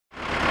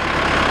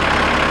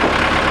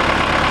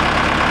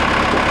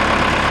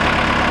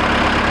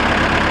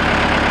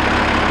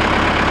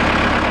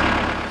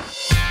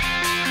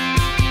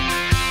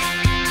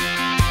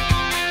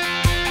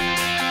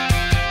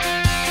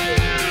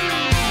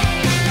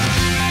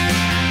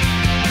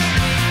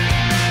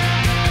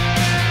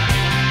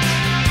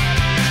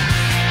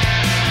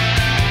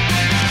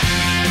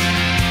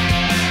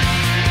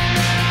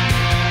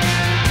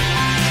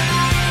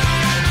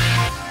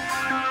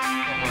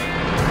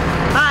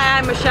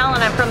Michelle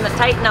and I'm from the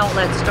Titan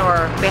Outlet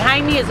store.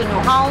 Behind me is a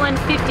New Holland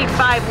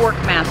 55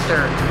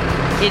 Workmaster.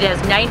 It has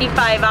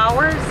 95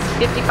 hours,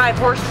 55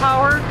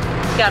 horsepower,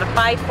 it's got a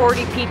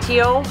 540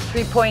 PTO,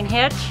 3-point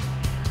hitch,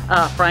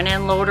 front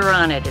end loader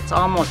on it. It's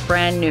almost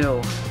brand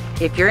new.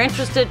 If you're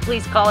interested,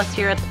 please call us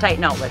here at the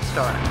Titan Outlet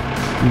store.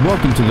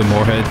 Welcome to the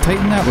Moorhead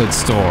Titan Outlet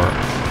store.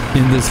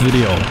 In this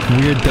video,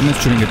 we are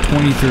demonstrating a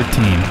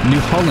 2013 New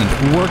Holland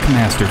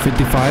WORKMASTer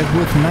 55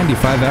 with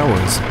 95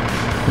 hours.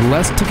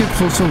 Let's take a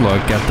closer look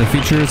at the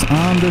features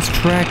on this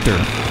tractor.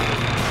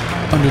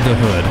 Under the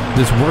hood,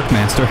 this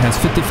WORKMASTer has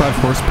 55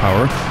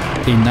 horsepower,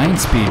 a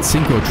 9-speed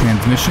Synchro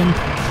transmission,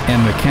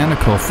 and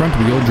mechanical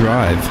front-wheel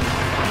drive.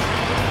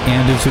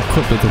 And is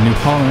equipped with a New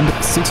Holland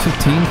 615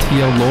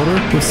 TL loader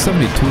with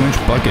 72-inch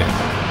bucket.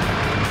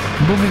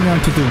 Moving on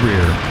to the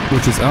rear,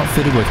 which is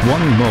outfitted with one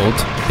remote,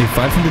 a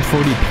 540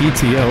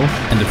 PTO,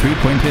 and a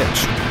 3-point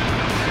hitch.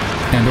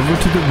 And over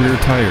to the rear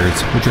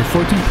tires, which are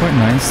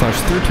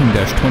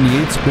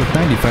 14.9/13-28s with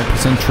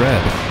 95%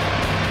 tread.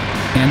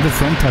 And the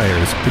front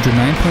tires, which are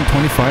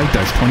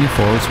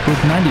 9.25-24s with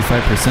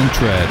 95%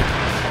 tread.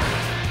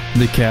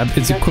 The cab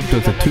is equipped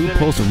with a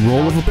 2-post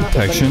rollover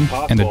protection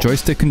and a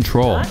joystick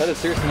control.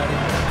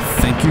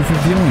 Thank you for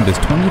viewing this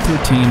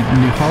 2013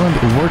 New Holland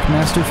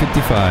WORKMASTer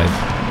 55.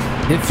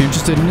 If you're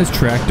interested in this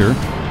tractor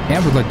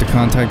and would like to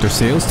contact our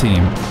sales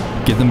team,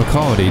 give them a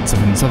call at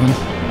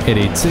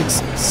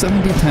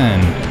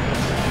 877-886-7010.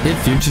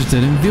 If you're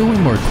interested in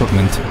viewing more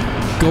equipment,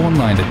 go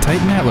online to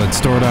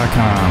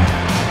TitanOutletStore.com.